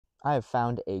I have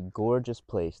found a gorgeous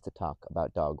place to talk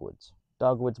about dogwoods.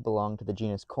 Dogwoods belong to the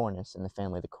genus Cornus in the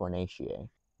family of the Cornaceae.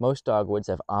 Most dogwoods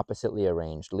have oppositely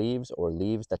arranged leaves or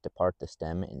leaves that depart the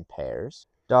stem in pairs.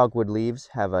 Dogwood leaves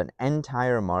have an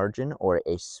entire margin or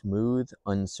a smooth,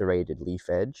 unserrated leaf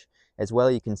edge. As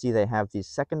well, you can see they have these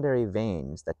secondary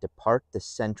veins that depart the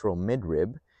central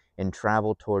midrib and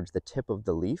travel towards the tip of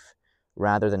the leaf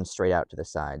rather than straight out to the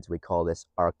sides. We call this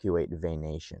arcuate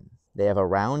venation. They have a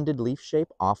rounded leaf shape,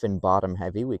 often bottom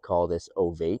heavy. We call this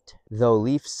ovate, though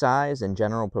leaf size and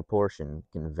general proportion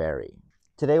can vary.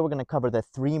 Today we're going to cover the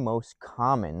three most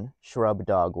common shrub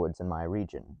dogwoods in my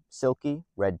region: silky,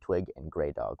 redtwig, and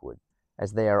gray dogwood,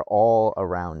 as they are all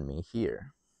around me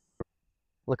here.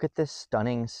 Look at this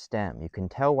stunning stem. You can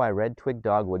tell why redtwig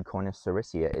dogwood Cornus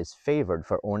sericea is favored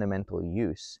for ornamental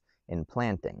use in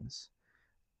plantings.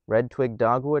 Redtwig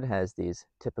dogwood has these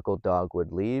typical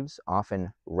dogwood leaves,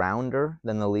 often rounder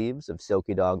than the leaves of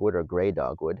silky dogwood or gray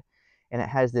dogwood, and it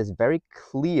has this very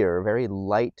clear, very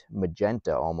light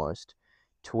magenta almost,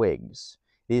 twigs.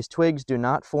 These twigs do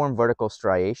not form vertical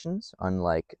striations,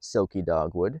 unlike silky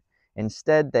dogwood.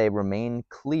 Instead, they remain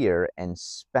clear and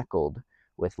speckled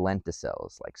with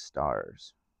lenticels like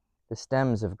stars. The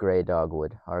stems of gray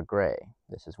dogwood are gray.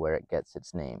 This is where it gets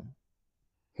its name.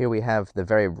 Here we have the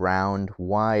very round,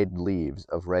 wide leaves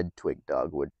of redtwig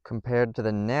dogwood compared to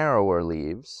the narrower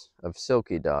leaves of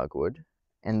silky dogwood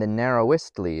and the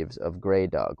narrowest leaves of gray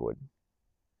dogwood.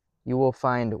 You will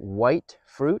find white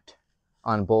fruit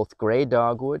on both gray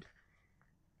dogwood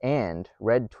and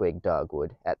redtwig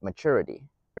dogwood at maturity.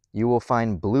 You will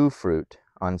find blue fruit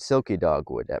on silky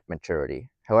dogwood at maturity.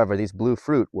 However, these blue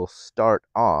fruit will start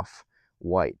off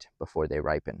white before they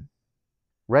ripen.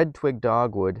 Redtwig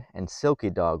dogwood and silky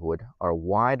dogwood are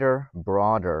wider,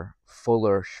 broader,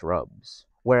 fuller shrubs,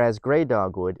 whereas gray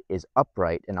dogwood is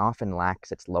upright and often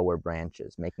lacks its lower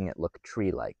branches, making it look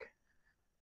tree-like.